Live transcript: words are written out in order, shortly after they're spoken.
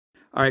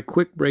All right,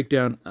 quick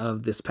breakdown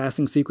of this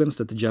passing sequence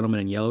that the gentleman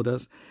in yellow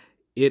does.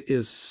 It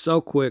is so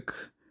quick,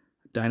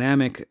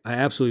 dynamic. I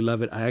absolutely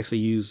love it. I actually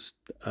use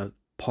a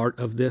part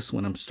of this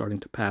when I'm starting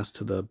to pass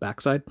to the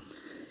backside.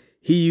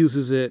 He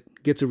uses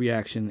it, gets a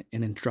reaction,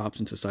 and then drops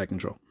into side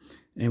control.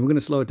 And we're going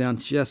to slow it down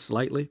just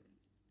slightly.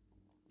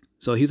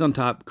 So he's on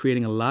top,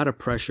 creating a lot of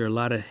pressure, a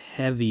lot of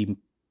heavy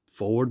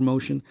forward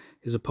motion.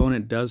 His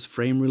opponent does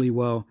frame really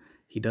well.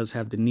 He does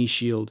have the knee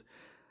shield.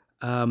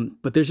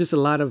 But there's just a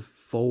lot of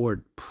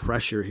forward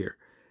pressure here.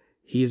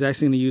 He is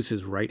actually going to use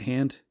his right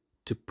hand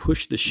to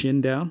push the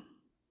shin down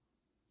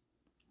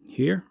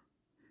here.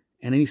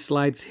 And then he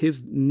slides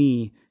his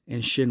knee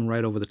and shin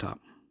right over the top.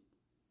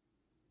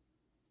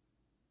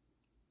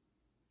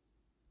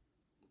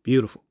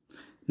 Beautiful.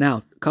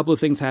 Now, a couple of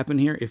things happen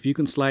here. If you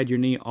can slide your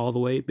knee all the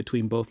way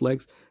between both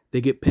legs,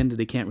 they get pinned and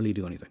they can't really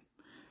do anything.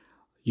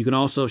 You can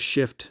also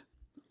shift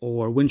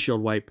or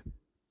windshield wipe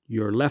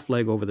your left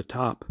leg over the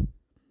top,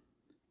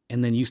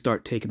 and then you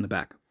start taking the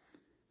back.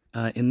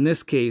 In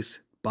this case,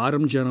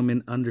 bottom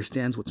gentleman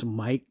understands what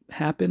might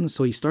happen,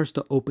 so he starts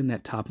to open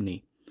that top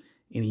knee,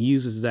 and he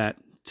uses that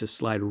to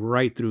slide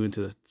right through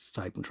into the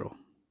side control.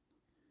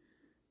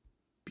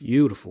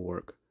 Beautiful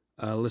work.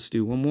 Let's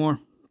do one more.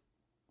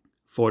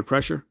 Forward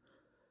pressure.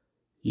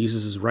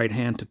 Uses his right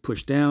hand to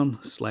push down,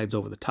 slides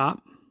over the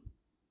top.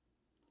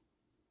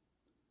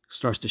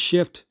 Starts to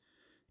shift,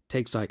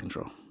 takes side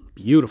control.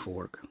 Beautiful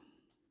work.